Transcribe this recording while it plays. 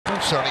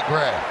Sonny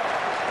Gray.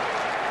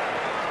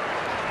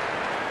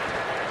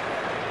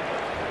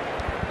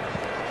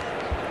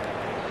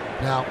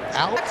 Now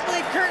out.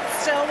 Actually, Kurt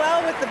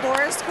Stillwell with the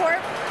Boris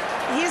Corp.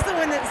 He's the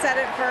one that said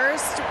it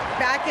first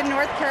back in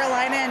North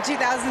Carolina in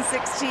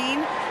 2016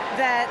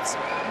 that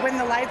when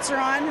the lights are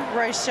on,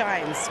 Royce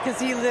shines because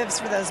he lives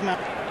for those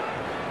moments.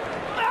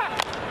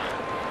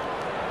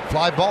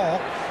 Fly ball,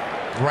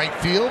 right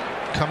field,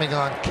 coming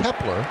on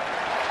Kepler.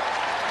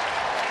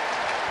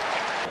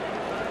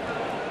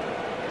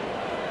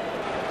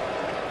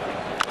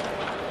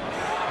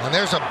 And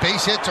there's a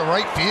base hit to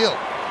right field.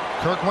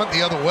 Kirk went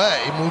the other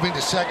way, moving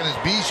to second is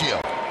Biggio.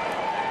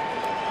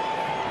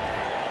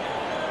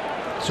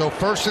 So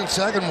first and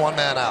second, one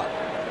man out.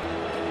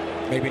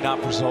 Maybe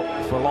not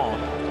for long.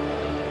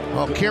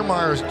 Well,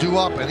 Kiermaier's due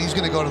up, and he's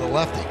going to go to the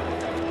lefty.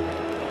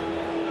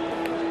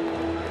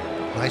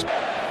 Nice.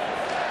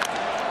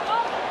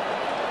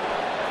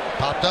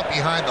 Popped up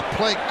behind the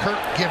plate. Kirk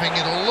giving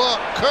it a look.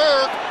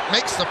 Kirk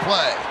makes the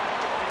play.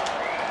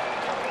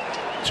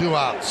 2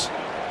 outs.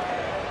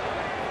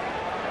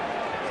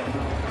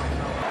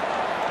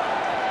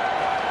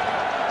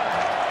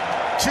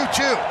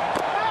 Two.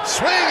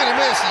 Swing and a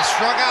miss. He's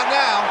struck out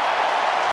now.